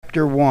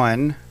chapter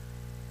 1,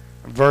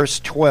 verse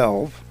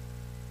 12.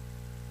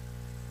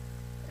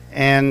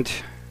 And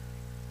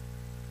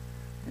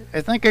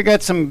I think I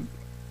got some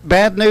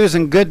bad news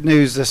and good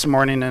news this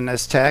morning in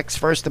this text.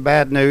 First, the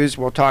bad news.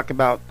 We'll talk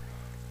about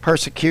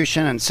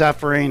persecution and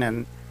suffering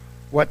and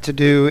what to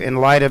do in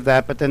light of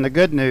that. But then the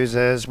good news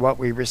is what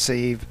we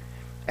receive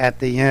at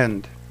the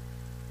end.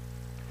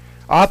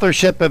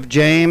 Authorship of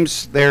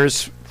James.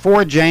 There's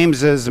 4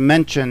 Jameses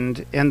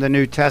mentioned in the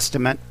New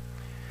Testament.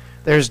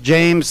 There's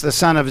James, the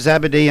son of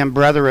Zebedee and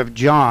brother of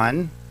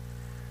John.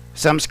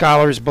 Some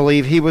scholars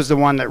believe he was the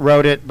one that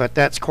wrote it, but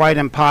that's quite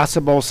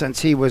impossible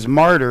since he was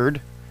martyred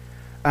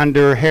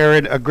under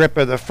Herod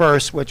Agrippa I,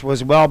 which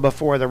was well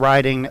before the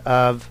writing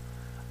of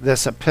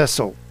this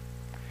epistle.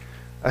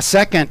 A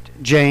second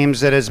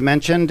James that is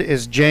mentioned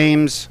is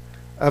James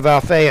of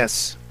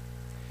Alphaeus.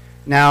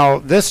 Now,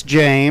 this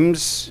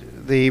James,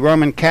 the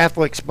Roman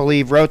Catholics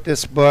believe, wrote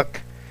this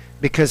book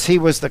because he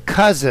was the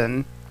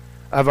cousin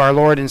of our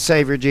Lord and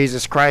Savior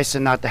Jesus Christ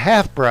and not the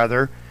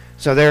half-brother,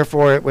 so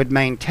therefore it would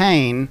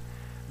maintain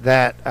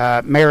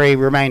that Mary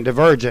remained a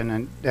virgin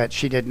and that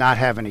she did not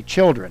have any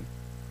children.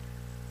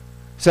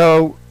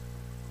 So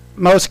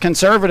most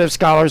conservative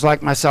scholars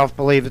like myself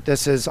believe that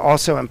this is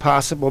also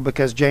impossible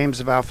because James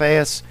of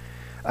Alphaeus,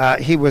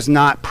 he was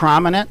not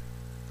prominent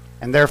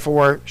and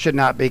therefore should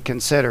not be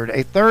considered.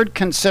 A third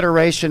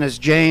consideration is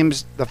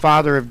James, the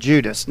father of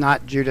Judas,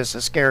 not Judas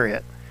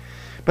Iscariot.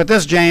 But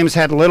this James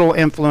had little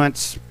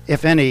influence,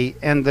 if any,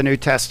 in the New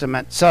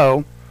Testament.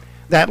 So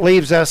that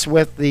leaves us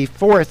with the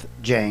fourth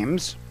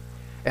James,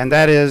 and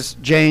that is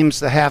James,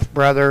 the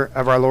half-brother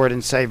of our Lord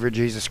and Savior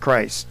Jesus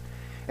Christ.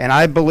 And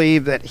I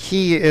believe that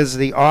he is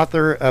the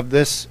author of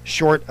this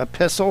short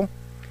epistle.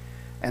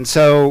 And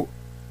so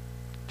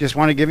just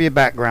want to give you a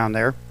background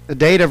there. The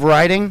date of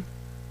writing: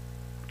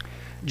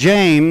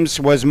 James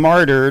was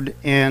martyred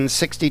in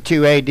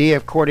 62 AD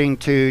according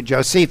to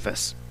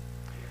Josephus.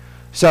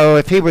 So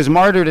if he was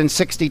martyred in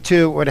 62,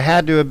 it would have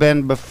had to have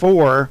been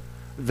before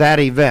that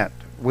event.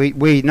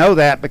 We know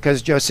that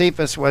because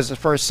Josephus was a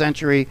first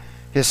century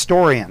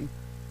historian.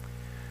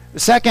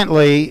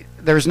 Secondly,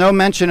 there's no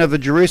mention of the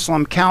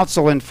Jerusalem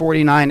Council in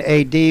 49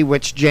 AD,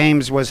 which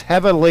James was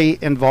heavily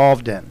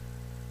involved in.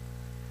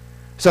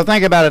 So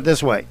think about it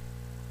this way.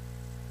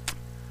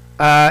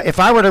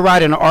 If I were to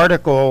write an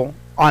article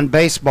on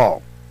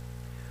baseball,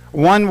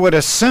 one would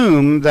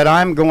assume that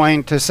I'm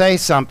going to say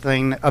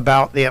something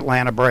about the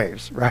Atlanta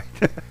Braves, right?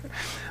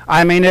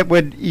 I mean, it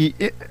would.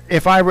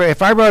 If I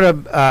wrote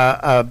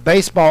a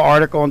baseball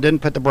article and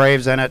didn't put the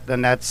Braves in it,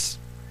 then that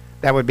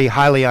would be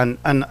highly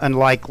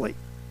unlikely.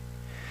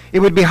 It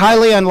would be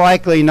highly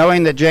unlikely,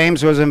 knowing that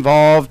James was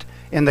involved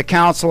in the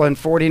council in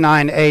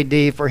 49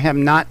 AD, for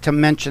him not to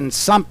mention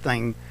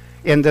something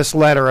in this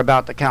letter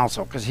about the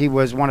council, because he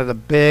was one of the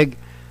big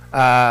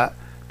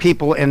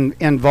people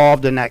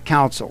involved in that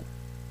council.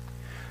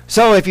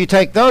 So if you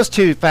take those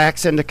two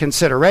facts into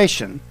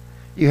consideration,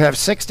 you have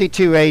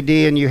 62 AD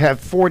and you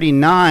have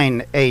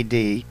 49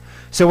 AD.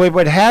 So it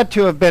would have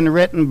to have been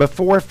written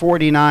before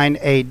 49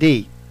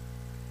 AD.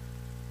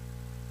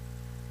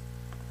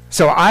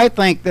 So I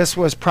think this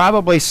was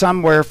probably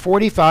somewhere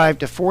 45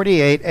 to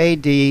 48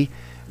 AD,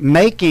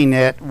 making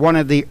it one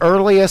of the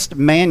earliest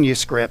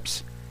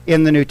manuscripts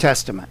in the New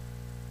Testament.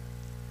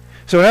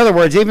 So in other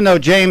words, even though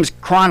James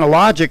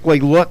chronologically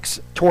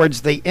looks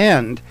towards the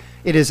end,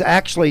 it is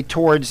actually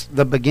towards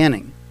the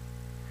beginning.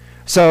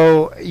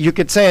 So you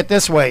could say it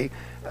this way.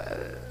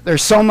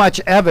 There's so much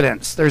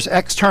evidence, there's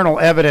external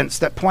evidence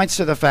that points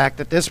to the fact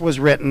that this was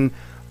written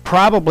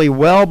probably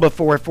well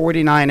before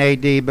 49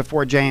 AD,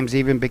 before James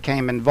even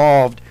became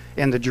involved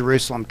in the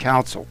Jerusalem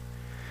Council.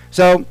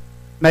 So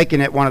making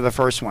it one of the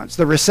first ones.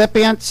 The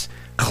recipients,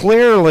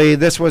 clearly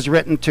this was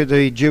written to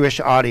the Jewish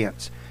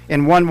audience.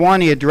 In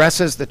 1:1 he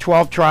addresses the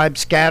 12 tribes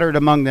scattered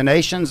among the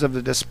nations of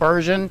the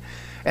dispersion.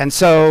 And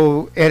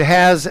so it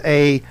has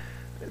a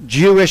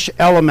Jewish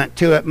element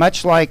to it,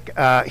 much like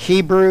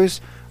Hebrews,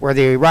 where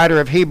the writer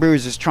of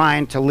Hebrews is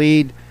trying to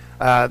lead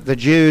the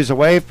Jews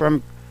away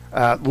from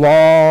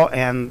law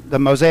and the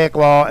Mosaic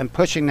law and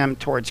pushing them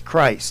towards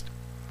Christ.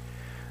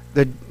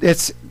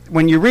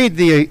 When you read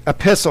the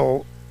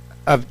epistle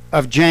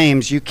of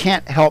James, you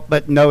can't help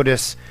but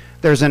notice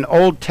there's an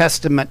Old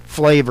Testament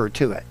flavor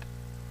to it.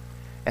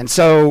 And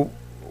so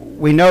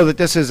we know that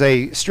this is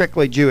a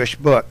strictly Jewish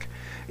book.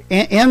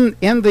 In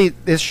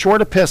this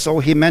short epistle,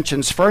 he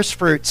mentions first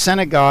fruits,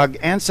 synagogue,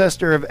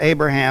 ancestor of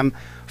Abraham,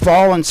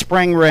 fall and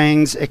spring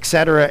rains,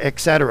 etc.,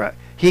 etc.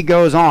 He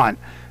goes on.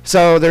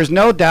 So there's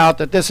no doubt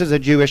that this is a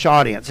Jewish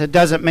audience. It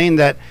doesn't mean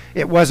that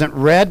it wasn't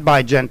read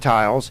by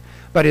Gentiles,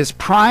 but his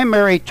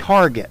primary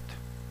target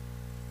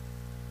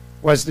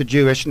was the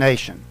Jewish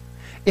nation.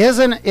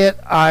 Isn't it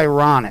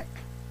ironic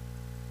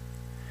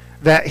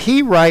that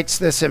he writes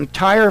this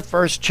entire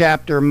first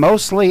chapter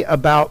mostly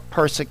about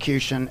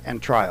persecution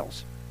and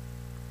trials?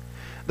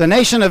 The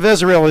nation of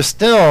Israel is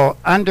still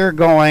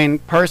undergoing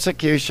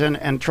persecution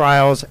and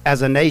trials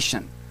as a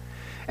nation.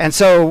 And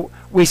so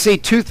we see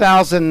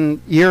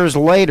 2,000 years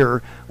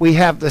later, we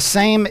have the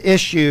same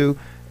issue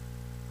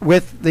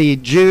with the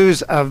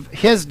Jews of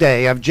his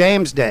day, of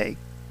James' day,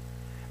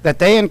 that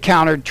they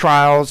encountered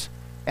trials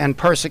and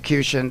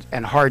persecution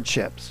and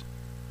hardships.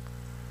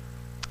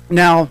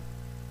 Now,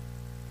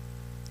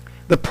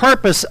 the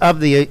purpose of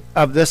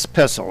this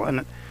epistle,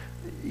 and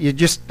it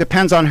just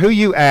depends on who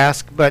you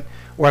ask, but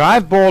what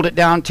I've boiled it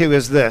down to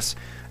is this.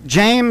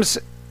 James,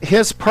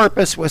 his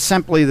purpose was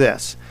simply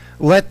this: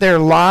 let their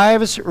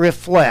lives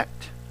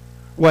reflect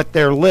what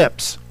their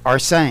lips are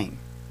saying.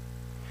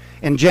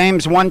 In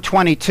James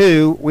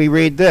 1:22, we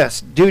read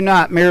this: do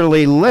not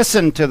merely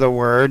listen to the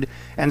word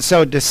and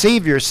so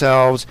deceive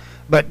yourselves,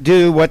 but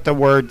do what the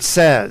word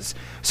says.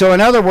 So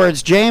in other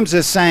words, James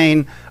is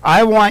saying,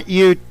 I want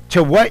you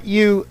to, what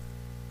you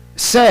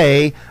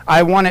say,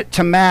 I want it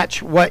to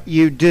match what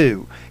you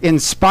do. In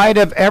spite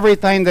of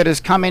everything that is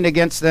coming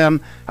against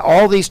them,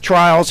 all these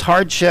trials,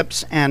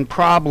 hardships, and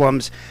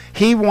problems,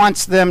 he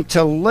wants them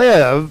to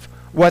live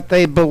what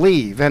they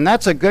believe. And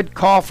that's a good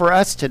call for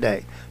us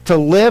today, to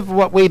live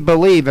what we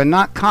believe and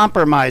not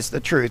compromise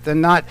the truth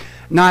and not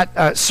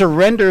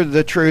surrender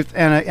the truth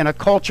in a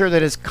culture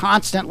that is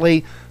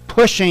constantly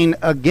pushing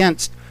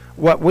against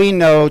what we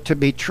know to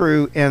be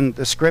true in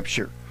the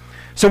Scripture.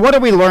 So what do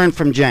we learn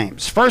from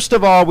James? First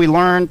of all, we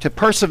learn to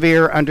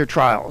persevere under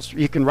trials.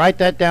 You can write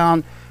that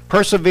down,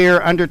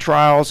 persevere under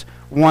trials,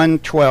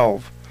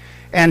 1:12.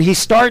 And he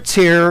starts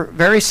here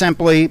very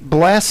simply,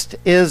 blessed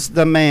is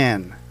the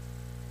man.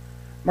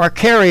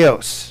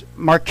 Makarios,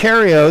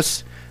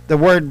 the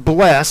word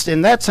blessed,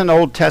 and that's an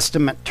Old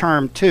Testament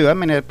term too. I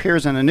mean, it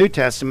appears in the New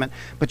Testament,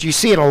 but you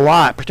see it a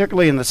lot,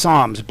 particularly in the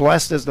Psalms.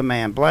 Blessed is the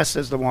man, blessed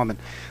is the woman,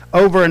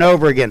 over and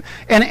over again.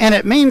 And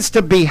it means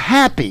to be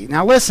happy.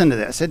 Now listen to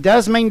this. It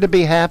does mean to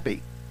be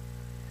happy.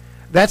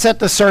 That's at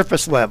the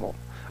surface level.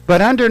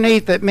 But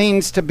underneath, it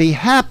means to be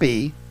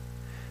happy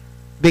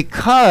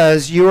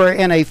because you are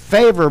in a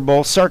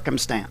favorable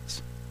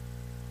circumstance.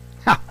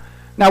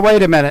 Now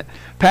wait a minute.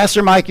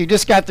 Pastor Mike, you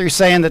just got through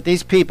saying that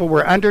these people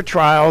were under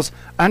trials,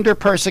 under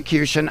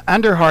persecution,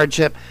 under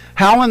hardship.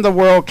 How in the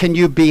world can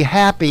you be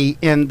happy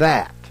in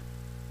that?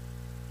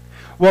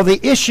 Well, the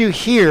issue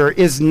here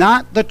is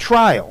not the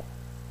trial.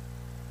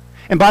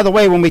 And by the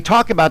way, when we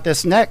talk about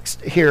this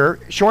next here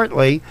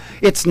shortly,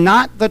 it's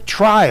not the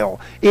trial.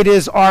 It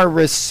is our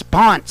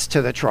response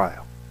to the trial.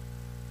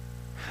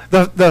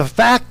 The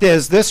fact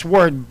is, this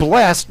word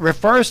blessed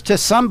refers to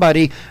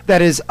somebody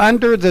that is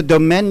under the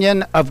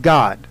dominion of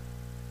God,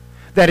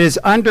 that is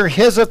under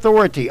his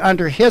authority,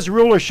 under his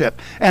rulership.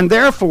 And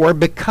therefore,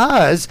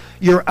 because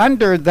you're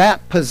under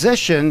that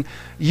position,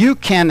 you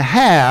can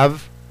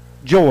have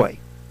joy.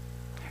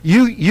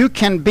 You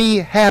can be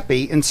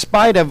happy in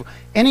spite of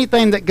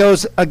anything that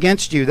goes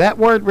against you. That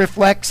word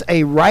reflects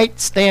a right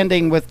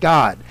standing with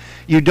God.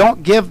 You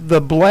don't give the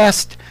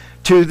blessed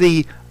to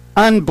the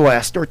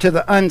unblessed or to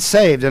the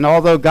unsaved. And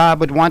although God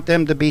would want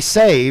them to be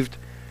saved,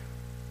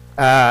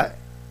 it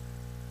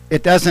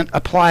doesn't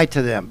apply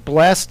to them.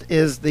 Blessed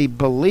is the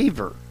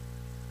believer.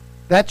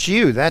 That's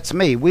you. That's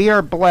me. We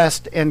are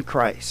blessed in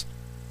Christ.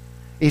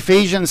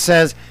 Ephesians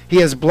says he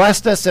has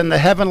blessed us in the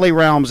heavenly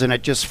realms, and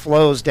it just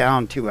flows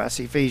down to us.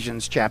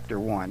 Ephesians chapter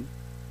 1.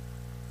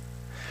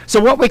 So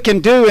what we can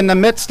do in the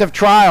midst of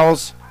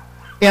trials,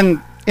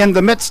 in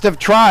the midst of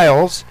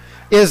trials,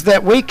 is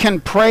that we can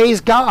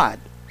praise God.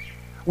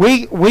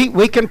 We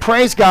can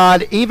praise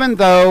God even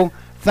though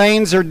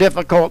things are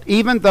difficult,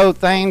 even though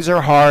things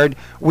are hard.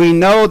 We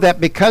know that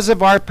because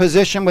of our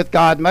position with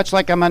God, much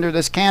like I'm under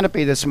this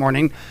canopy this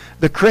morning,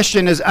 the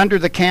Christian is under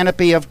the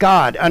canopy of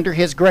God, under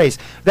his grace.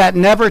 That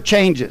never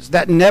changes.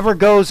 That never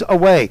goes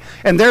away.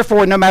 And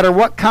therefore, no matter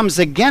what comes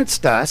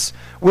against us,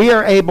 we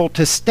are able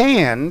to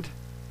stand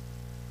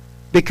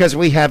because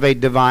we have a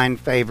divine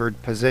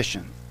favored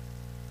position.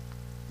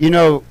 You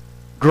know,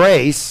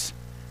 grace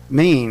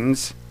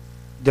means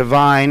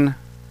divine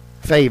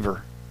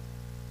favor.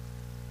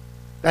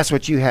 That's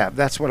what you have.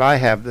 That's what I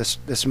have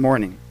this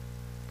morning.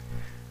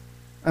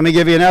 Let me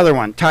give you another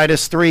one.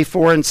 Titus 3,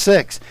 4, and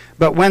 6.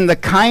 But when the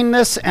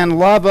kindness and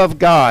love of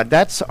God,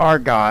 that's our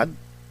God,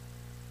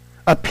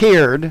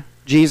 appeared,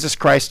 Jesus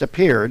Christ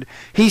appeared,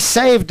 he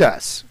saved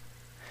us,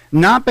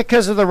 not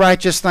because of the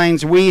righteous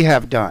things we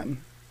have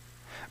done,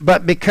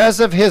 but because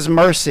of his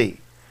mercy.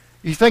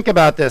 You think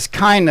about this: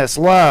 kindness,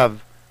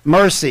 love,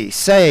 mercy,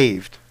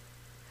 saved.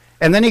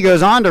 And then he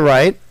goes on to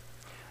write,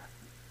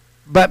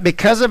 but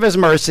because of his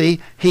mercy,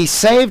 he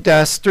saved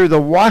us through the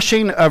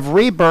washing of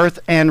rebirth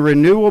and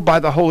renewal by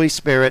the Holy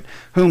Spirit,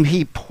 whom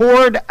he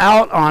poured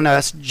out on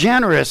us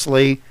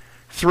generously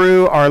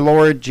through our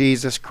Lord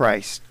Jesus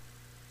Christ.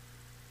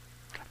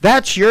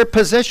 That's your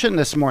position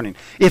this morning.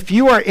 If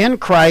you are in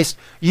Christ,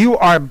 you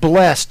are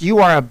blessed. You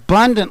are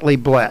abundantly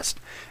blessed.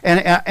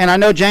 And I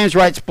know James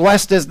writes,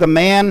 blessed is the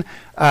man.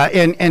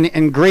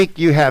 In Greek,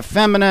 you have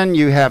feminine,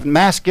 you have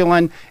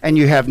masculine, and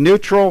you have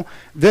neutral.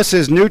 This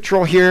is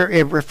neutral here.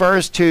 It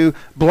refers to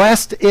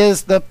blessed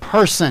is the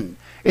person.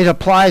 It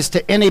applies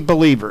to any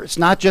believer. It's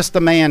not just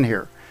the man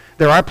here.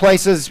 There are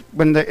places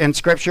in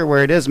Scripture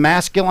where it is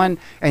masculine,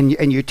 and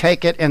you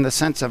take it in the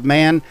sense of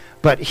man.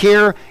 But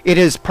here, it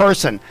is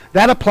person.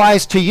 That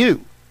applies to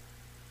you.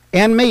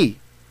 and me.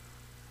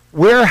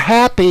 We're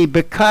happy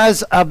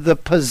because of the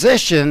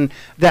position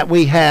that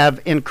we have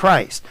in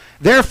Christ.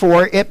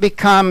 Therefore, it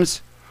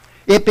becomes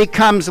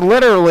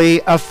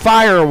literally a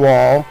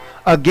firewall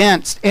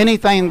against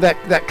anything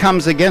that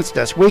comes against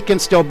us. We can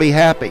still be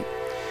happy.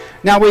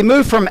 Now we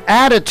move from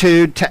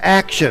attitude to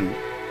action.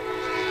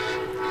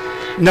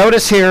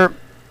 Notice here,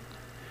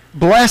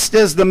 blessed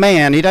is the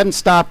man, he doesn't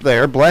stop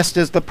there, blessed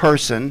is the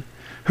person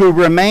who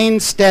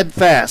remains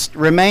steadfast.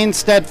 Remain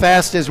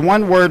steadfast is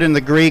one word in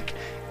the Greek.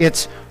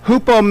 It's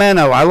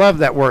hupomeno. I love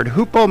that word,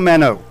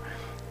 hupomeno.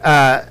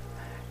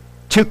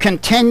 To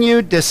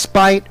continue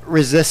despite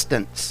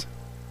resistance.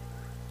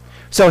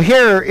 So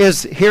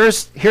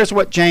here's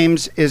what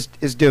James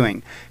is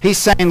doing. He's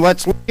saying,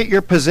 let's look at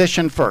your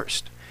position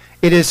first.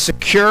 It is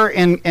secure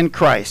in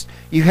Christ.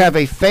 You have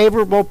a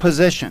favorable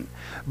position.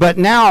 But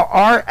now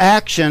our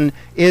action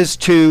is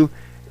to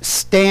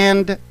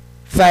stand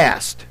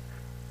fast,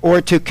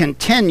 or to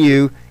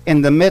continue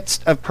in the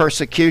midst of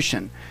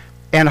persecution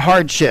and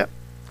hardship.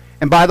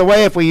 And by the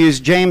way, if we use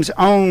James'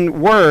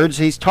 own words,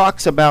 he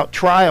talks about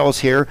trials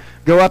here.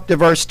 Go up to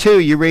verse 2.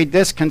 You read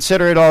this,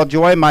 consider it all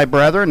joy, my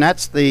brethren.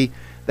 That's the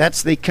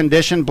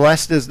condition,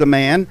 blessed is the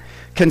man.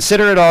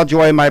 Consider it all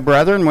joy, my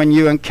brethren, when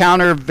you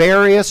encounter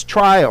various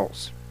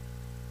trials.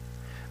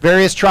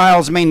 Various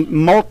trials mean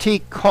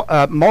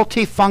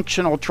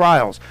multifunctional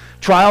trials.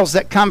 Trials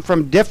that come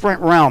from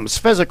different realms,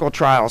 physical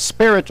trials,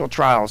 spiritual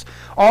trials,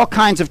 all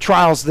kinds of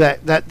trials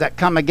that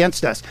come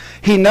against us.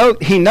 He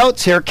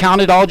notes here,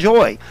 count it all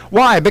joy.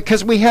 Why?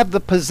 Because we have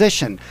the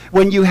position.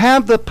 When you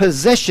have the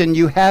position,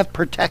 you have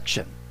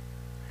protection.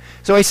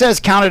 So he says,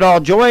 count it all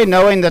joy,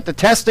 knowing that the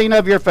testing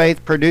of your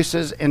faith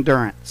produces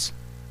endurance.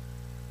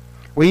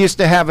 We used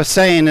to have a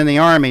saying in the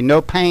Army,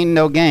 no pain,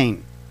 no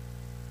gain.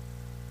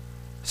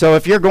 So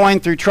if you're going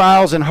through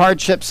trials and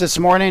hardships this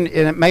morning,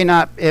 and it may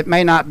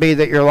not be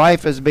that your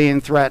life is being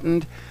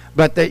threatened,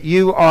 but that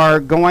you are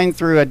going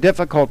through a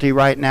difficulty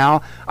right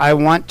now, I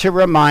want to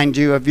remind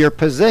you of your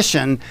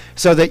position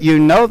so that you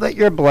know that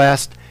you're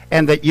blessed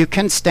and that you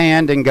can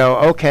stand and go,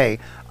 okay,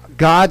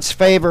 God's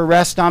favor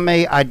rests on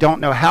me. I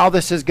don't know how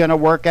this is going to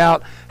work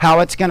out, how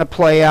it's going to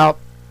play out,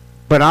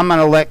 but I'm going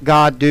to let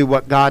God do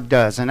what God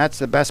does. And that's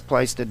the best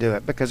place to do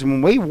it. Because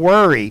when we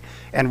worry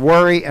and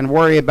worry and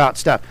worry about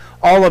stuff,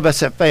 all of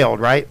us have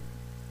failed, right?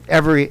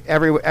 Every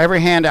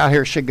hand out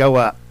here should go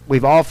up.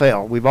 We've all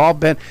failed. We've all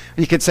been,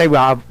 you could say,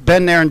 well, I've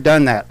been there and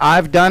done that.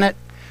 I've done it.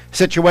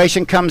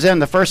 Situation comes in.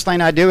 The first thing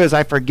I do is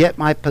I forget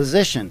my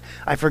position.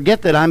 I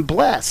forget that I'm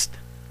blessed.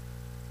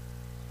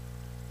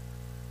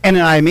 And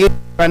then I immediately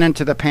run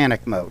into the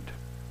panic mode.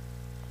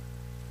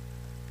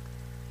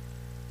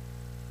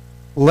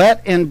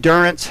 Let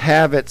endurance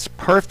have its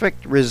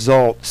perfect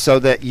result so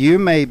that you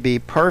may be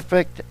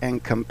perfect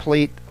and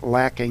complete,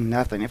 lacking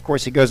nothing. Of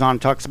course, he goes on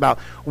and talks about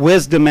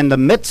wisdom in the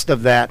midst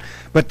of that.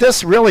 But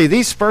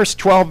these first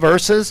 12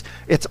 verses,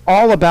 it's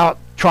all about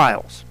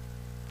trials.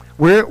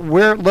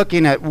 We're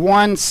looking at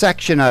one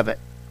section of it.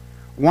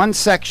 One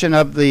section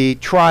of the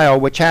trial,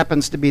 which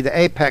happens to be the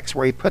apex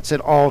where he puts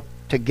it all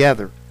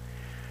together.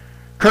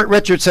 Kurt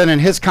Richardson in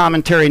his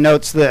commentary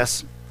notes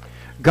this: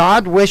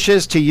 God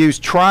wishes to use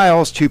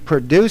trials to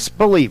produce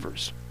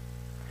believers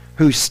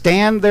who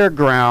stand their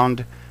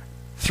ground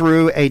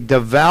through a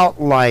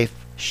devout life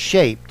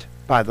shaped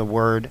by the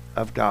Word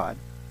of God.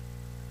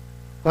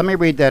 Let me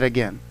read that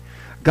again.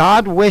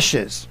 God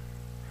wishes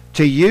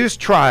to use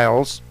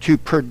trials to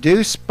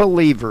produce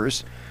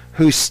believers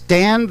who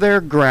stand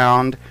their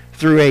ground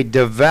through a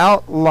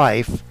devout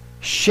life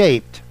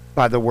shaped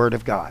by the Word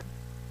of God.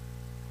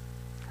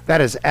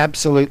 That is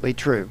absolutely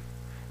true.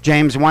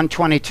 James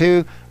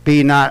 1:22,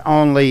 be not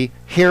only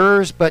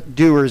hearers but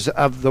doers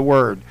of the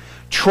word.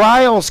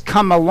 Trials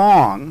come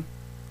along.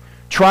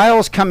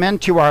 Trials come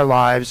into our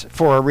lives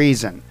for a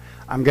reason.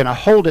 I'm going to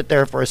hold it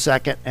there for a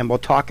second, and we'll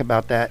talk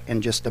about that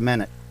in just a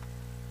minute.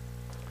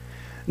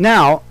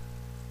 Now,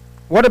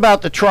 what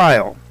about the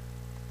trial?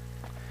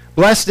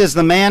 Blessed is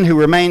the man who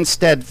remains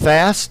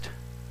steadfast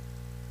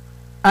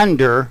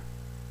under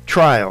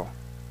trial.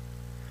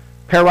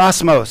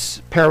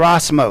 Perosmos.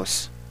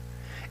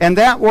 And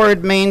that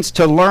word means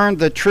to learn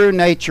the true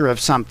nature of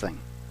something,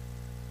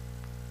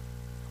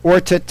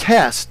 or to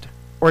test,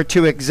 or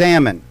to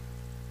examine.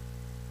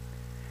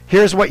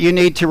 Here's what you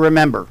need to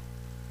remember.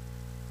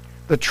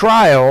 The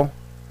trial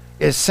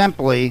is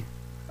simply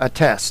a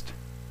test.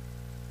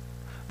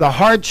 The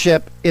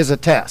hardship is a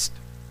test.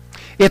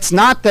 It's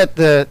not that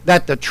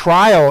the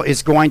trial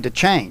is going to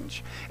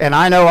change. And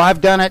I know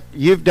I've done it,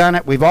 you've done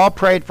it, we've all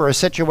prayed for a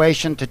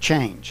situation to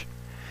change.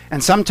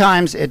 And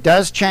sometimes it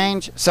does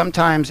change,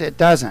 sometimes it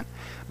doesn't.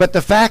 But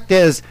the fact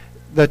is,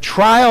 the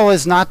trial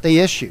is not the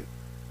issue.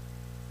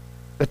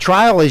 The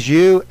trial is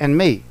you and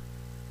me.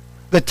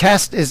 The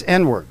test is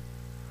inward.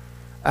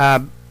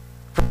 For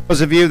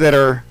those of you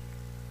that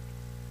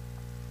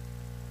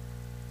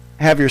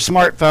have your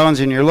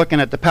smartphones and you're looking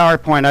at the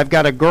PowerPoint, I've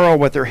got a girl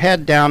with her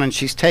head down and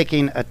she's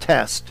taking a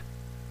test.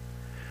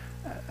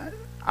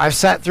 I've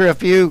sat through a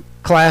few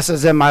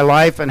classes in my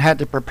life and had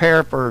to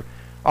prepare for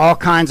all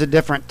kinds of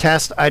different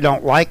tests. I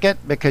don't like it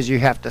because you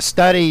have to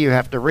study, you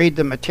have to read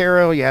the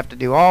material, you have to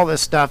do all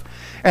this stuff.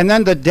 And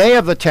then the day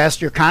of the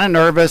test, you're kind of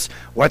nervous.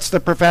 What's the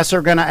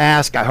professor going to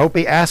ask? I hope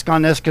he asks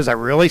on this because I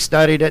really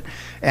studied it.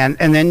 And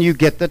then you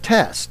get the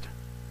test.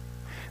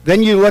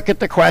 Then you look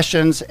at the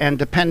questions, and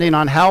depending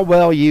on how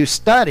well you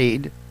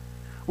studied,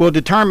 will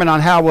determine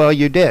on how well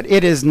you did.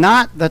 It is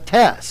not the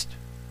test.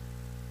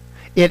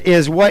 It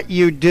is what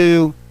you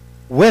do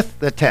with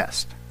the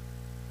test.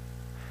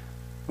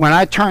 When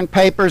I turned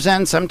papers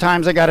in,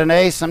 sometimes I got an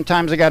A,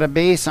 sometimes I got a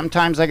B,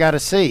 sometimes I got a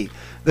C.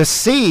 The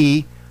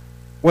C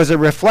was a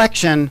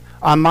reflection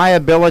on my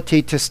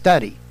ability to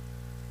study.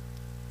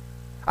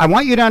 I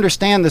want you to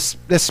understand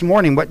this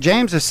morning. What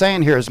James is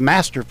saying here is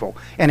masterful,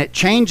 and it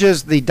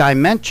changes the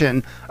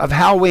dimension of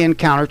how we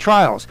encounter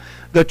trials.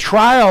 The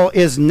trial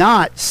is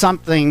not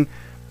something,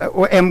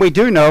 and we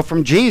do know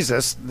from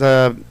Jesus,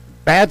 the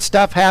bad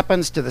stuff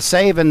happens to the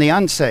saved and the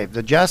unsaved,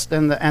 the just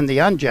and the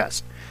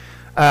unjust.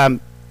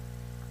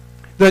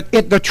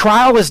 The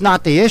trial is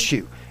not the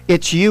issue.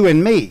 It's you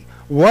and me.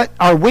 What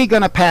are we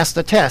going to pass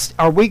the test?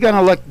 Are we going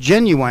to look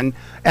genuine?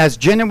 As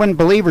genuine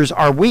believers,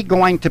 are we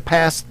going to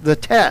pass the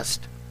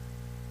test?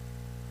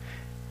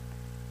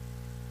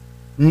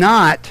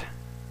 Not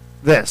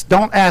this.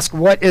 Don't ask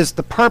what is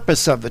the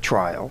purpose of the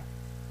trial,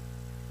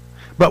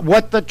 but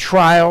what the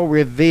trial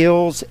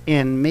reveals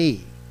in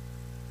me.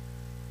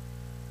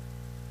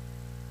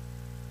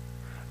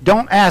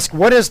 Don't ask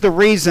what is the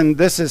reason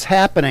this is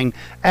happening.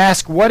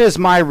 Ask what is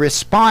my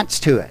response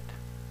to it.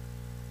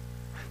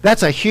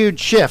 That's a huge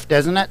shift,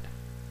 isn't it?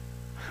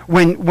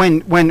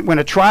 When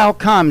a trial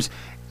comes,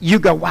 you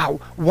go, wow,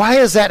 why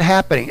is that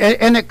happening?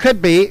 And it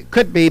could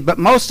be, but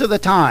most of the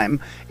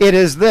time it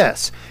is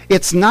this.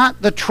 It's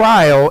not the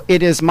trial,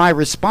 it is my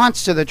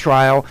response to the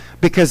trial,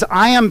 because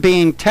I am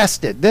being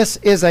tested. This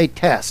is a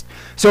test.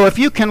 So if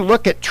you can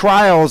look at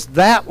trials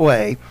that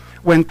way,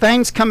 when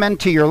things come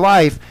into your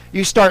life,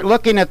 you start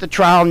looking at the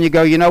trial and you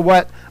go, you know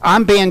what?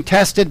 I'm being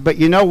tested, but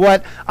you know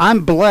what?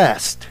 I'm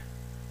blessed.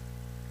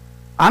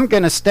 I'm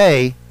going to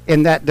stay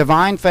in that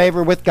divine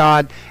favor with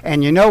God,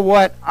 and you know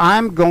what?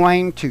 I'm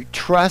going to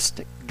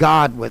trust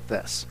God with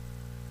this.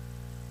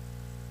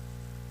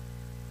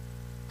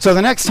 So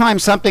the next time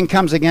something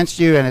comes against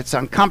you and it's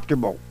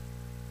uncomfortable,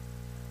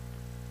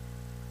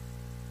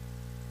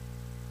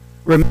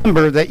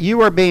 remember that you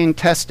are being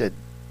tested.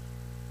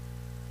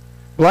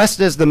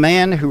 Blessed is the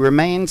man who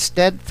remains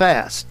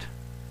steadfast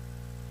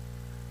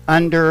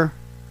under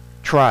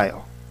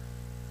trial.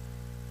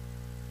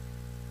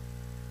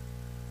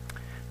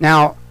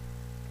 Now,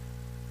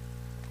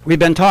 we've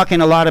been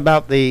talking a lot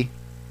about the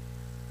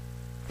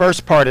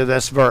first part of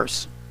this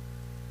verse.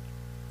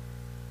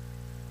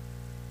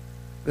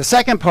 The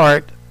second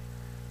part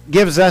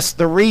gives us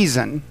the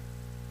reason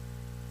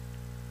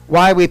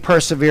why we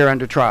persevere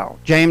under trial.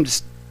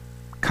 James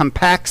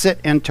compacts it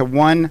into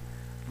one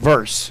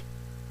verse.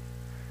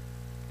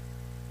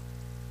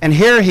 And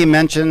here he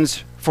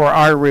mentions, for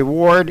our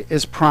reward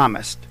is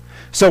promised.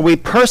 So we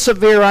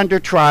persevere under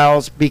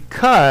trials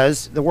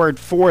because the word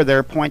for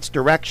there points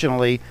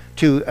directionally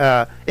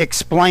to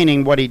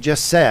explaining what he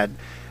just said.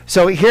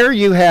 So here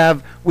you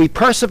have, we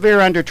persevere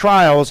under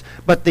trials,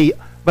 but the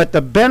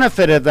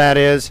benefit of that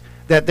is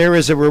that there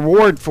is a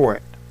reward for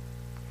it.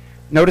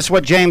 Notice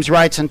what James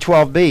writes in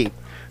 12b.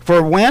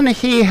 For when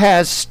he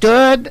has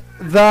stood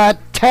the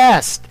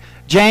test,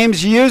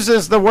 James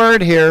uses the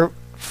word here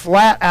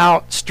flat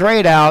out,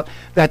 straight out,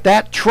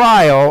 that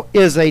trial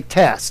is a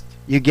test.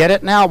 You get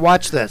it now?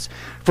 Watch this.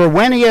 For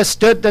when he has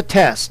stood the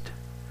test,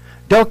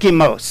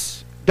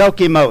 dokimos,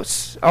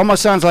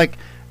 almost sounds like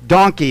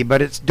donkey,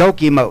 but it's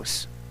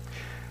dokimos.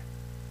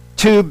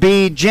 To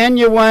be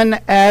genuine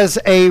as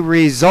a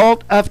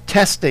result of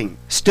testing,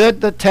 stood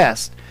the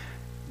test,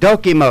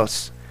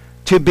 dokimos,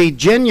 to be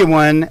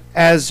genuine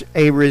as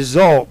a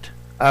result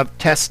of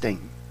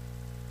testing.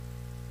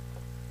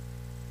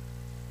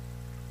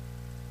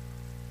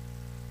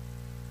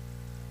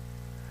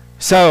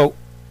 So,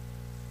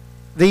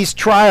 these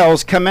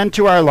trials come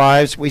into our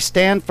lives. We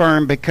stand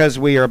firm because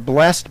we are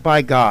blessed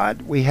by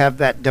God. We have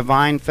that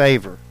divine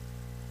favor.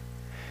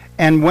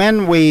 And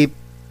when we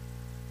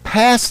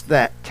pass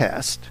that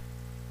test,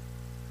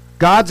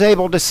 God's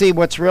able to see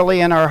what's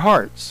really in our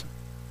hearts.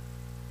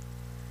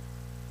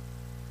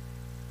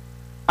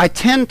 I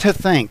tend to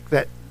think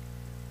that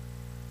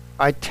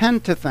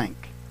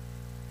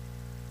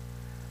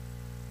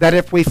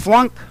if we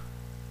flunk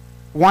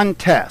one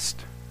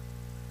test,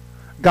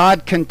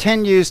 God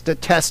continues to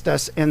test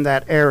us in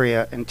that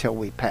area until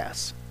we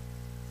pass.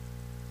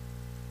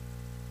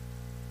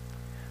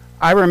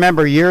 I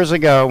remember years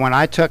ago when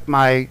I took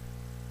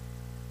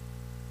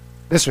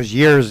this was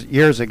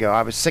years ago,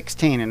 I was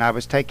 16 and I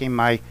was taking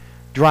my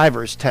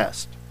driver's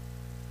test.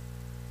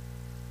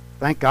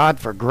 Thank God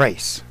for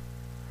grace.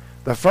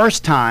 The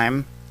first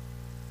time,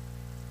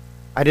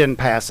 I didn't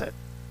pass it.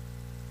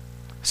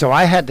 So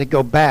I had to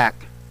go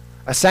back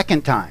a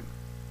second time.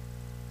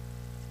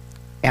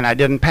 And I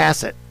didn't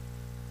pass it.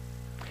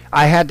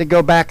 I had to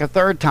go back a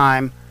third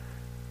time,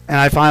 and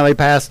I finally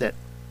passed it.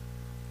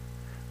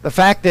 The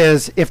fact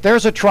is, if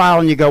there's a trial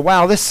and you go,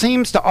 wow, this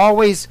seems to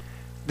always,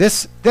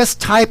 this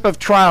type of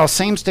trial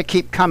seems to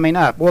keep coming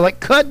up. Well, it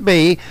could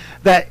be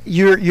that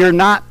you're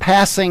not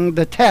passing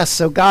the test,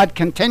 so God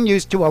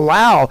continues to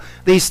allow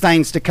these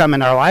things to come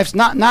in our lives,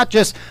 not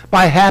just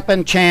by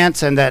happen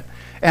chance and that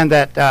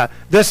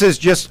this is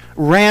just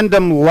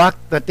random luck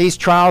that these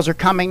trials are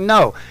coming.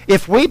 No.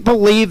 If we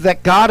believe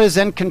that God is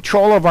in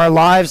control of our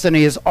lives, then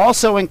he is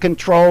also in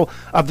control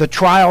of the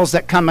trials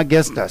that come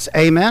against us.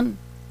 Amen?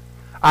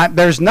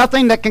 There's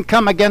nothing that can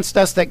come against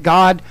us that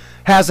God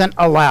hasn't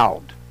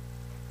allowed.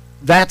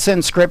 That's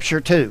in Scripture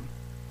too.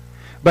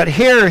 But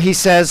here he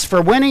says,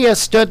 for when he has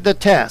stood the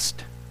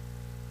test,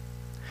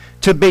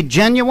 to be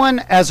genuine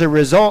as a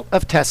result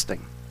of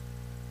testing.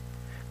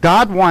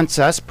 God wants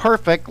us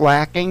perfect,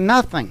 lacking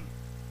nothing.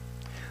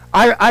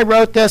 I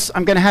wrote this.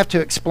 I'm going to have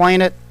to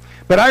explain it.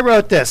 But I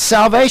wrote this.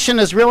 Salvation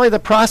is really the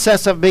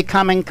process of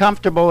becoming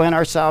comfortable in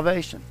our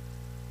salvation.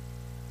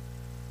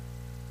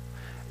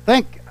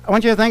 I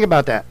want you to think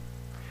about that.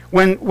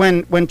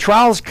 When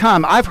trials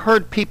come, I've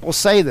heard people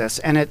say this,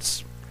 and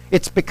it's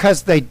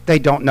because they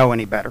don't know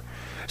any better.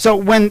 So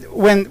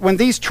when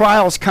these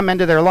trials come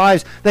into their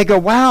lives, they go,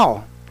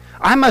 wow,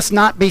 I must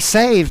not be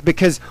saved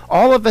because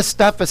all of this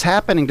stuff is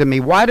happening to me.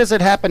 Why does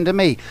it happen to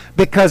me?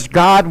 Because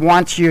God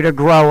wants you to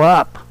grow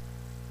up.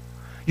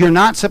 You're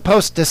not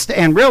supposed to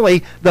and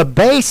really, the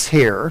base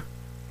here,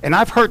 and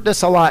I've heard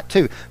this a lot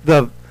too,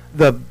 the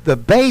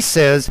base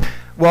is,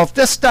 well, if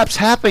this stuff's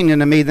happening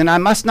to me, then I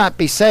must not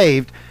be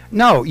saved.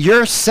 No,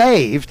 you're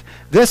saved.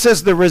 This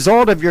is the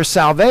result of your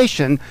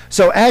salvation.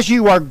 So as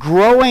you are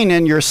growing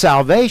in your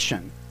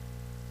salvation,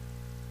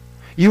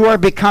 you are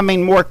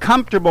becoming more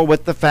comfortable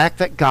with the fact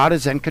that God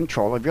is in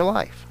control of your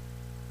life.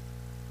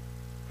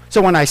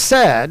 So when I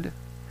said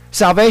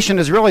salvation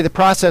is really the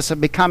process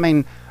of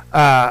becoming,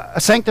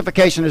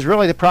 sanctification is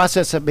really the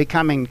process of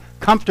becoming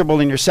comfortable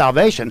in your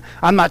salvation,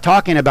 I'm not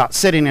talking about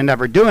sitting and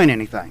never doing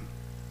anything.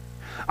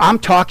 I'm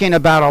talking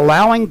about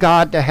allowing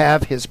God to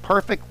have his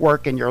perfect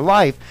work in your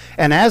life.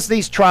 And as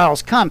these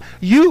trials come,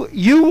 you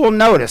will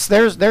notice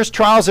there's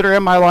trials that are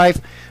in my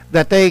life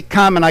that they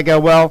come and I go,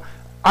 well,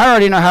 I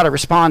already know how to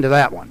respond to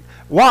that one.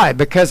 Why?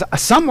 Because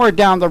somewhere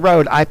down the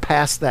road, I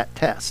passed that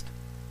test.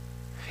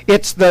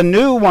 It's the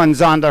new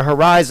ones on the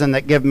horizon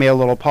that give me a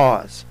little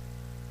pause.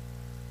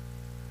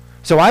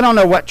 So I don't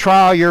know what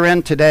trial you're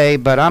in today,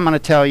 but I'm going to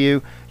tell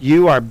you,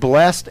 you are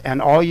blessed,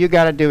 and all you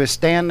got to do is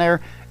stand there,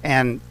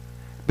 and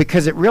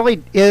because it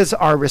really is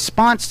our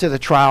response to the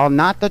trial,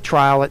 not the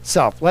trial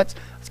itself. Let's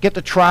get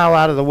the trial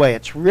out of the way.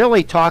 It's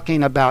really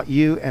talking about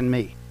you and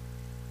me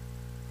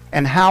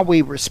and how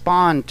we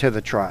respond to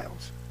the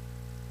trials.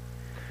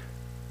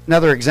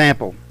 Another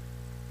example,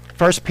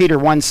 1 Peter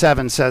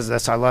 1:7 says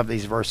this. I love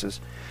these verses.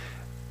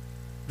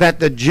 That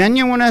the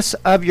genuineness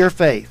of your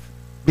faith,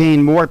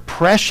 being more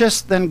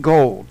precious than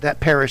gold that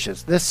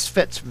perishes. This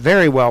fits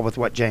very well with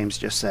what James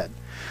just said.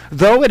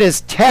 Though it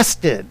is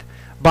tested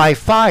by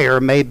fire,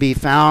 may be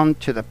found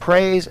to the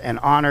praise and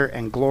honor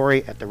and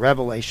glory at the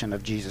revelation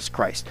of Jesus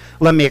Christ.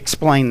 Let me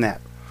explain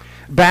that.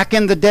 Back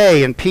in the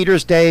day, in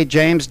Peter's day,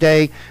 James'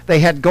 day, they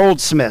had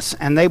goldsmiths,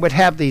 and they would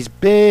have these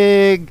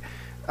big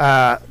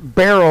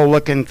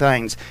barrel-looking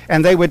things,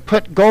 and they would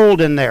put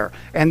gold in there,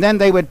 and then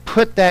they would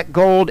put that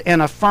gold in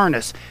a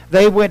furnace.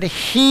 They would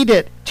heat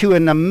it to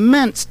an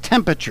immense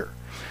temperature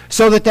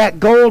so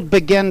that gold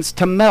begins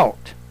to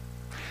melt.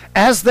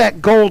 As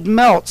that gold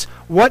melts,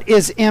 what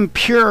is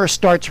impure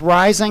starts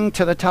rising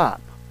to the top.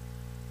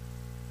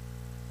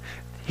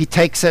 He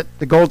takes it,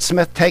 the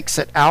goldsmith takes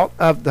it out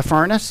of the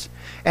furnace,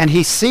 and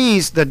he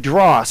sees the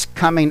dross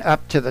coming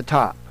up to the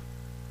top.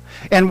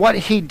 And what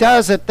he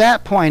does at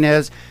that point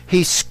is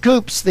he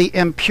scoops the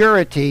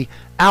impurity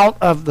out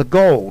of the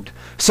gold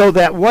so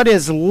that what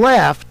is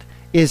left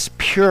is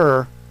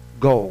pure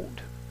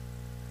gold.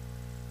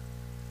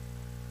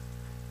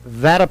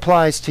 That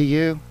applies to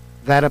you.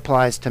 That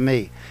applies to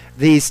me.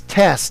 These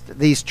tests,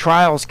 these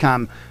trials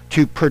come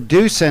to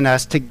produce in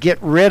us, to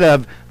get rid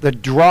of the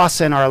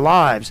dross in our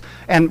lives.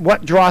 And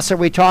what dross are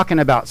we talking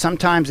about?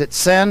 Sometimes it's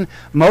sin.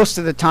 Most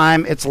of the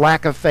time it's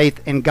lack of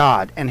faith in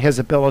God and his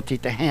ability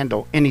to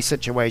handle any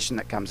situation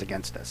that comes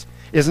against us.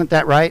 Isn't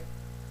that right?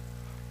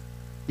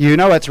 You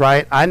know it's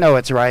right. I know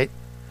it's right.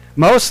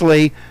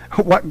 Mostly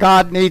what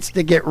God needs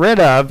to get rid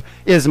of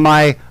is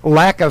my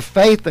lack of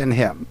faith in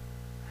him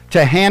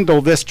to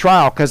handle this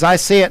trial, because I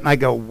see it and I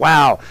go,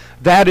 wow,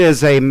 that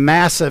is a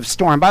massive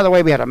storm. By the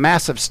way, we had a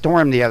massive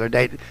storm the other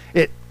day.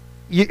 It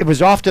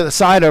was off to the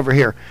side over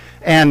here,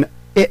 and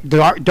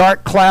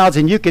dark clouds,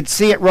 and you could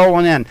see it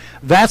rolling in.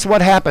 That's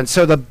what happens.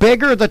 So the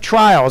bigger the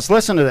trials,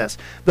 listen to this,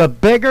 the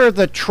bigger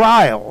the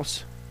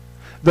trials,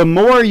 the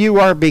more you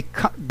are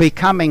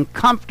becoming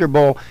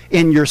comfortable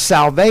in your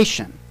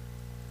salvation.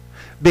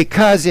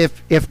 Because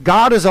if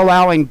God is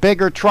allowing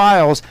bigger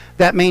trials,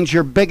 that means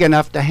you're big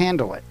enough to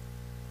handle it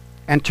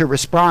and to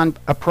respond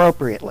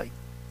appropriately.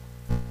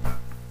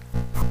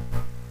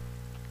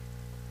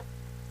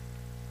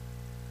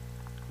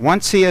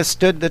 once he has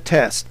stood the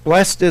test.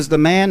 Blessed is the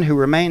man who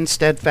remains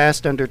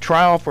steadfast under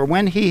trial, for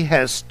when he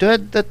has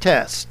stood the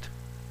test,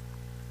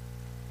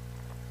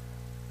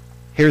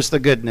 here's the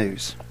good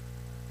news.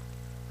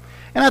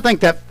 And I think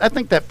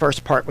that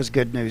first part was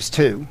good news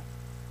too.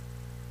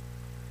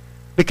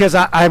 Because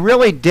I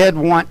really did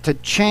want to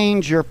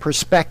change your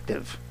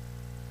perspective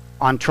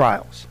on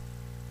trials.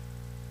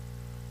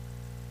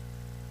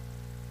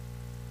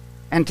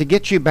 And to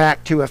get you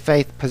back to a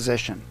faith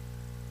position.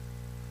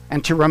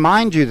 And to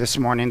remind you this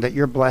morning that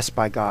you're blessed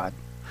by God.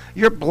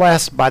 You're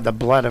blessed by the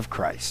blood of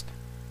Christ.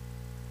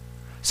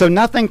 So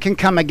nothing can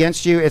come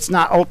against you. It's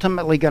not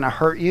ultimately going to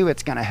hurt you.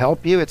 It's going to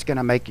help you. It's going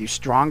to make you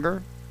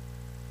stronger.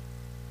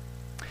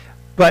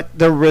 But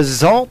the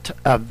result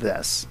of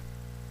this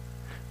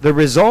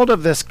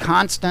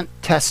constant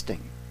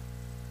testing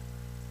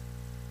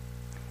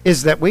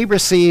is that we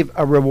receive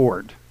a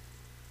reward.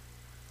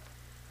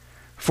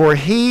 For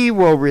he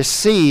will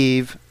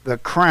receive the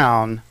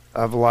crown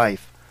of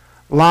life.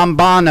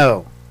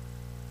 Lambano.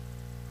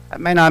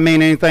 That may not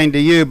mean anything to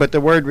you, but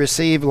the word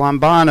receive,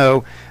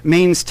 lambano,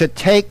 means to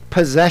take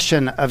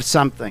possession of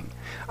something.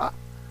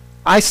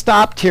 I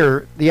stopped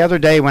here the other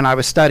day when I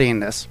was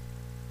studying this.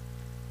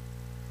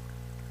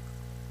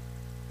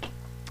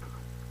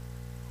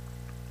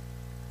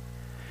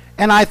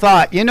 And I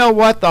thought, you know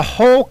what? The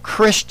whole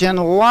Christian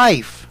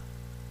life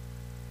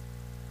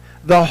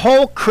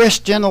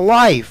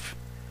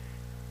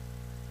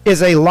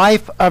is a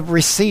life of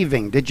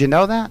receiving. Did you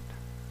know that?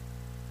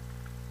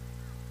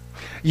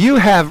 You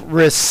have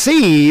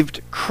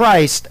received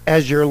Christ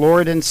as your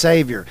Lord and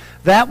Savior.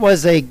 That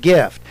was a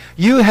gift.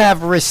 You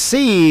have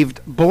received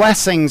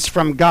blessings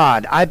from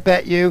God. I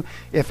bet you,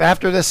 if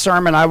after this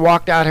sermon I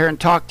walked out here and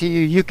talked to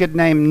you, you could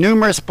name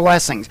numerous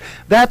blessings.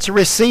 That's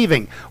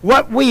receiving.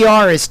 What we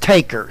are is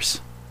takers.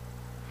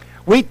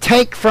 We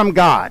take from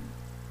God.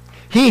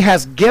 He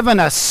has given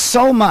us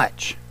so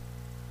much.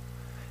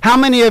 How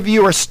many of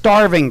you are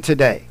starving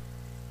today?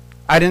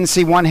 I didn't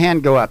see one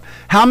hand go up.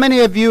 How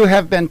many of you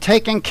have been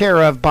taken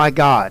care of by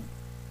God?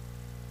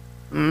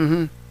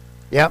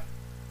 Yep.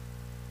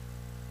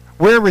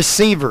 We're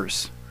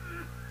receivers.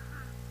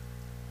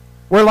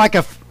 We're like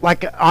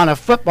on a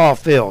football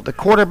field. The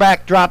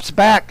quarterback drops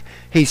back,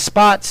 he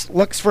spots,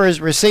 looks for his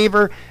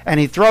receiver, and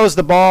he throws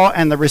the ball,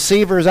 and the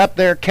receiver's up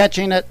there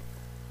catching it.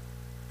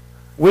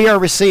 We are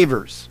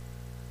receivers.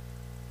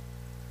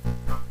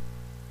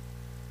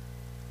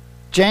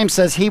 James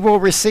says he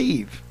will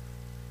receive.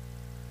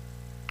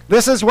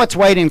 This is what's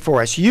waiting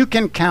for us. You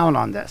can count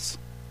on this.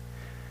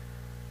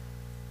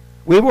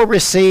 We will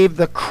receive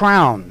the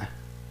crown.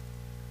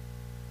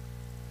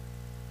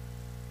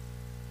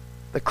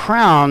 The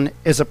crown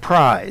is a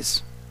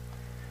prize.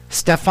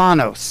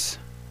 Stephanos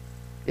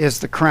is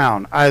the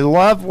crown. I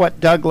love what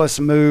Douglas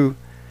Moo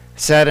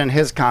said in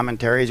his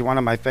commentary. He's one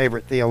of my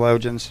favorite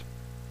theologians.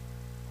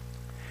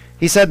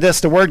 He said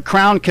this: the word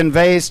crown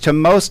conveys to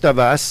most of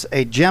us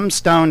a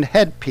gemstone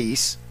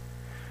headpiece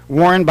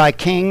worn by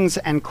kings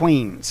and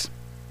queens.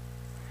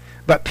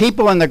 But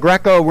people in the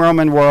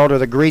Greco-Roman world or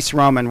the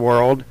Greece-Roman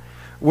world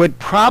would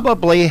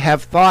probably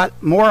have thought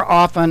more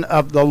often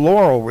of the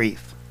laurel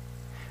wreath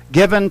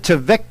given to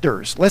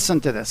victors.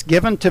 Listen to this.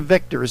 Given to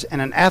victors in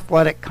an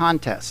athletic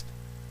contest.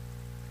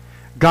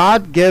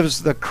 God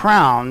gives the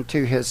crown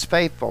to his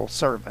faithful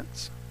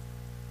servants.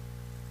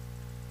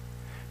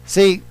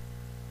 See,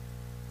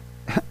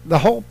 the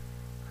whole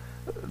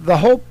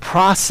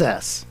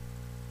process.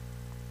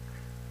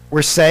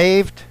 We're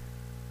saved.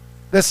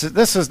 This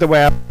is the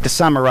way I like to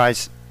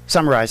summarize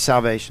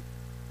salvation.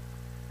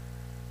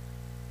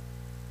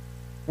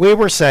 We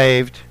were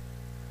saved,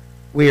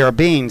 we are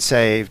being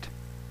saved,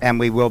 and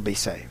we will be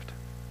saved.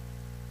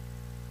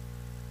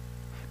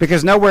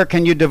 Because nowhere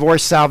can you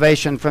divorce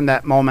salvation from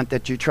that moment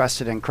that you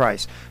trusted in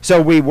Christ.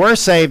 So we were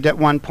saved at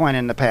one point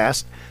in the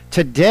past.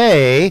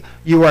 Today,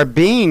 you are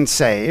being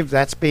saved.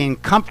 That's being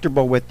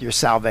comfortable with your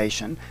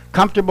salvation.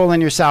 Comfortable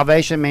in your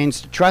salvation means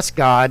to trust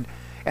God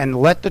and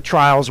let the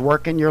trials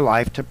work in your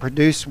life to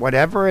produce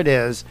whatever it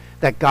is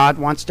that God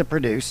wants to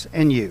produce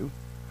in you.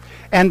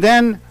 And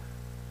then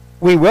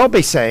we will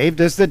be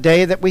saved as the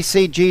day that we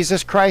see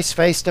Jesus Christ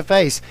face to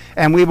face,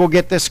 and we will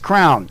get this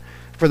crown.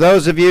 For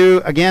those of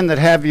you, again, that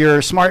have your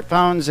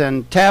smartphones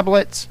and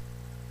tablets,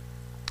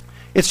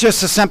 it's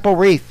just a simple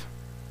wreath.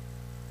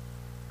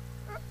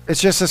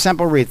 It's just a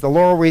simple wreath. The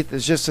laurel wreath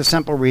is just a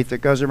simple wreath that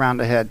goes around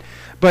the head.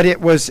 But it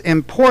was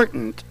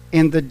important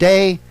in the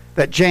day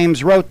that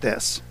James wrote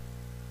this.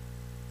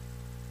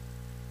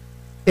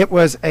 It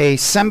was a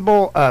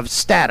symbol of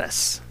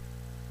status.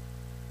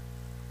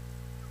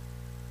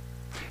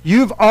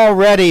 You've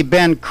already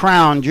been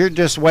crowned. You're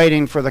just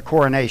waiting for the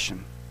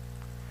coronation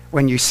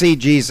when you see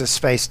Jesus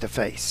face to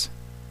face.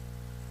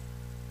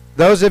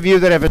 Those of you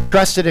that have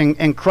trusted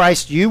in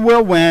Christ, you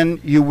will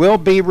win. You will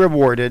be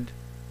rewarded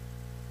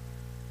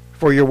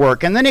for your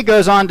work. And then he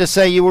goes on to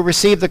say you will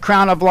receive the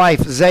crown of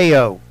life,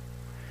 Zeo.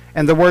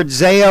 And the word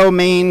Zeo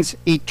means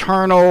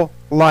eternal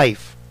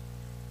life.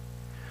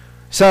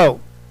 So,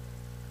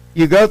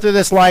 you go through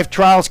this life,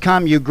 trials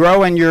come, you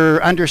grow in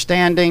your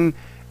understanding,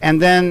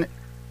 And then,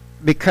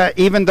 because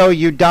even though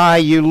you die,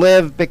 you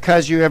live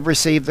because you have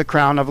received the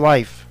crown of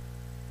life.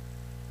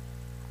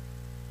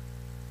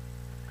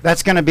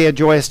 That's going to be a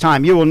joyous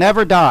time. You will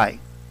never die.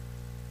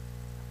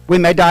 We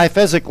may die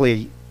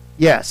physically,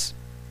 yes,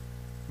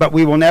 but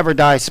we will never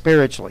die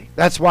spiritually.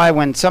 That's why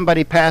when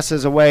somebody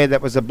passes away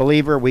that was a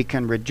believer, we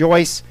can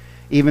rejoice,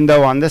 even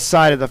though on this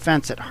side of the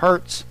fence it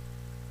hurts.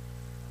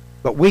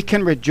 But we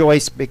can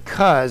rejoice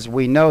because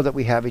we know that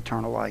we have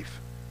eternal life.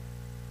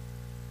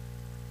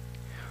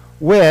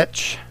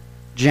 Which,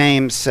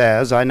 James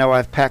says, I know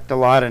I've packed a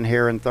lot in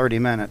here in 30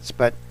 minutes,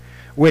 but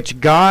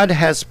which God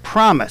has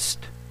promised.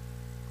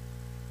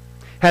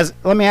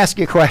 Let me ask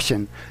you a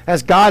question.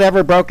 Has God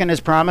ever broken his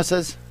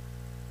promises?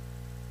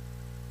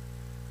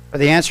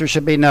 The answer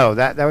should be no.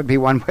 That would be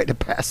one way to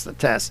pass the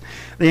test.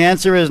 The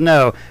answer is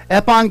no.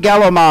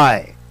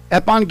 Epangelomai.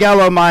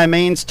 Epangelomai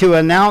means to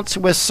announce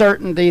with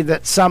certainty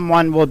that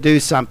someone will do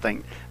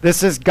something.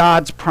 This is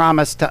God's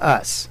promise to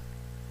us.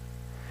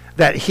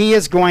 That he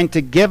is going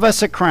to give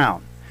us a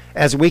crown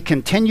as we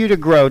continue to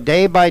grow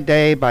day by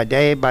day, by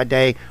day by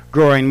day,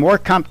 growing more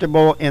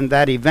comfortable in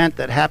that event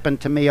that happened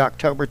to me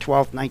October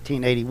 12th,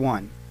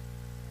 1981.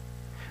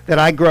 That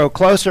I grow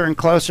closer and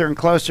closer and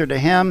closer to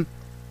him,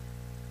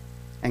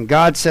 and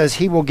God says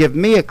he will give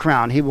me a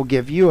crown, he will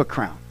give you a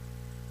crown.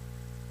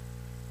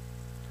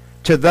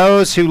 To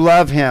those who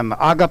love him,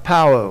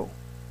 agapao.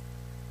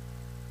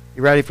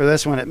 You ready for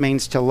this one? It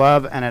means to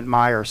love and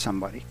admire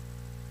somebody.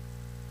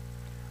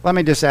 Let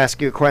me just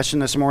ask you a question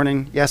this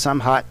morning. Yes,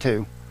 I'm hot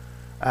too.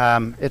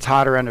 It's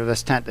hotter under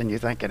this tent than you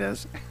think it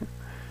is.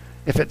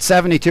 If it's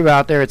 72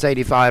 out there, it's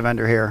 85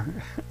 under here.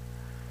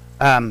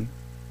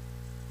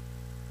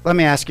 Let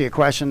me ask you a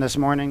question this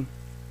morning.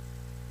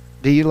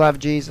 Do you love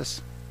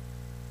Jesus?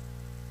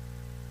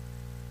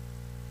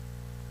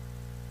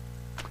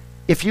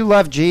 If you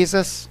love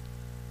Jesus,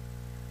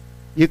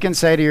 you can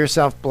say to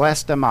yourself,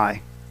 blessed am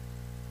I.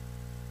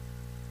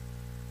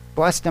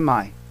 Blessed am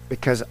I,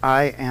 because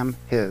I am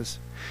his.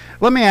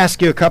 Let me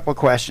ask you a couple of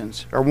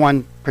questions, or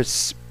one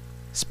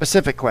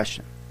specific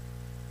question,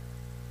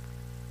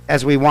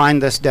 as we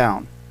wind this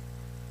down.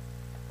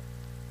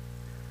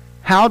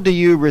 How do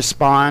you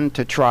respond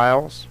to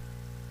trials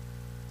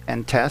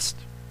and tests?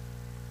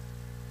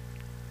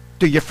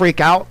 Do you freak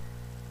out?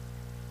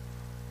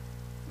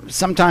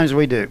 Sometimes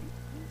we do.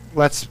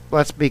 Let's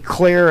be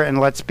clear and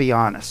let's be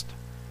honest.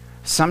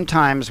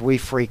 Sometimes we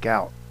freak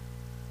out.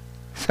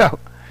 So,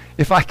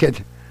 if I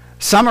could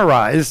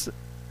summarize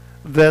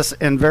this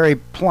in very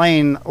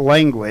plain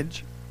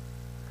language,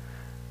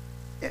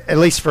 at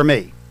least for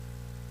me,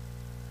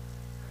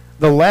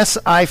 the less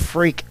I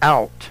freak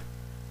out,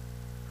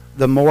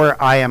 the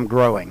more I am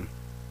growing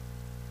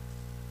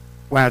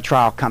when a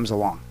trial comes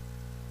along.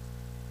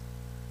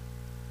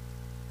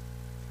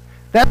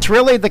 That's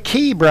really the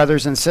key,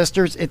 brothers and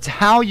sisters. It's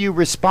how you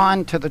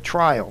respond to the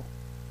trial.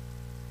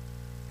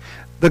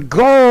 The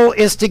goal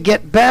is to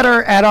get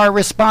better at our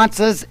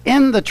responses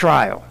in the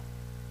trial.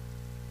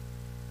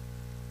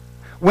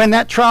 When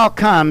that trial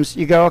comes,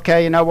 you go,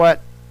 okay, you know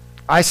what?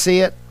 I see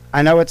it.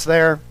 I know it's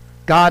there.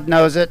 God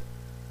knows it.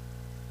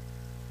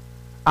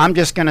 I'm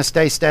just going to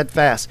stay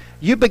steadfast.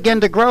 You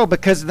begin to grow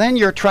because then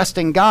you're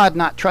trusting God,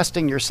 not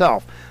trusting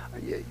yourself.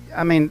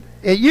 I mean,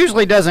 it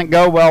usually doesn't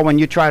go well when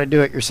you try to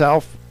do it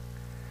yourself.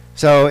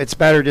 So it's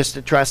better just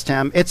to trust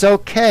him. It's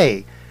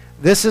okay.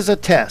 This is a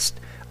test.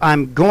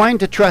 I'm going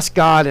to trust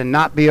God and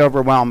not be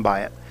overwhelmed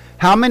by it.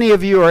 How many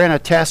of you are in a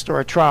test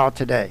or a trial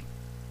today?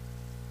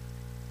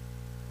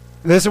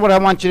 This is what I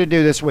want you to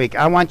do this week.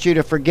 I want you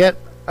to forget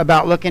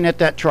about looking at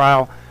that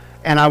trial,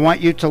 and I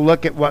want you to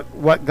look at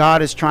what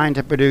God is trying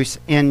to produce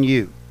in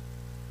you.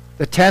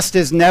 The test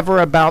is never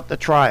about the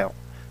trial.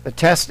 The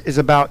test is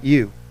about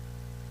you.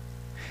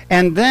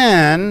 And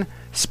then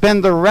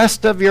spend the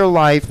rest of your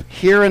life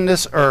here in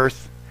this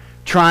earth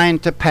trying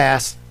to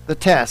pass the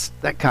tests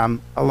that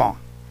come along.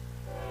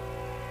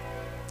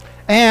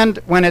 And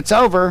when it's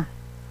over,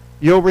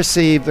 you'll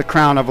receive the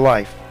crown of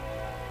life.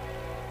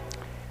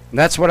 And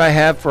that's what I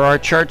have for our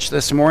church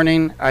this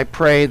morning. I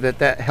pray that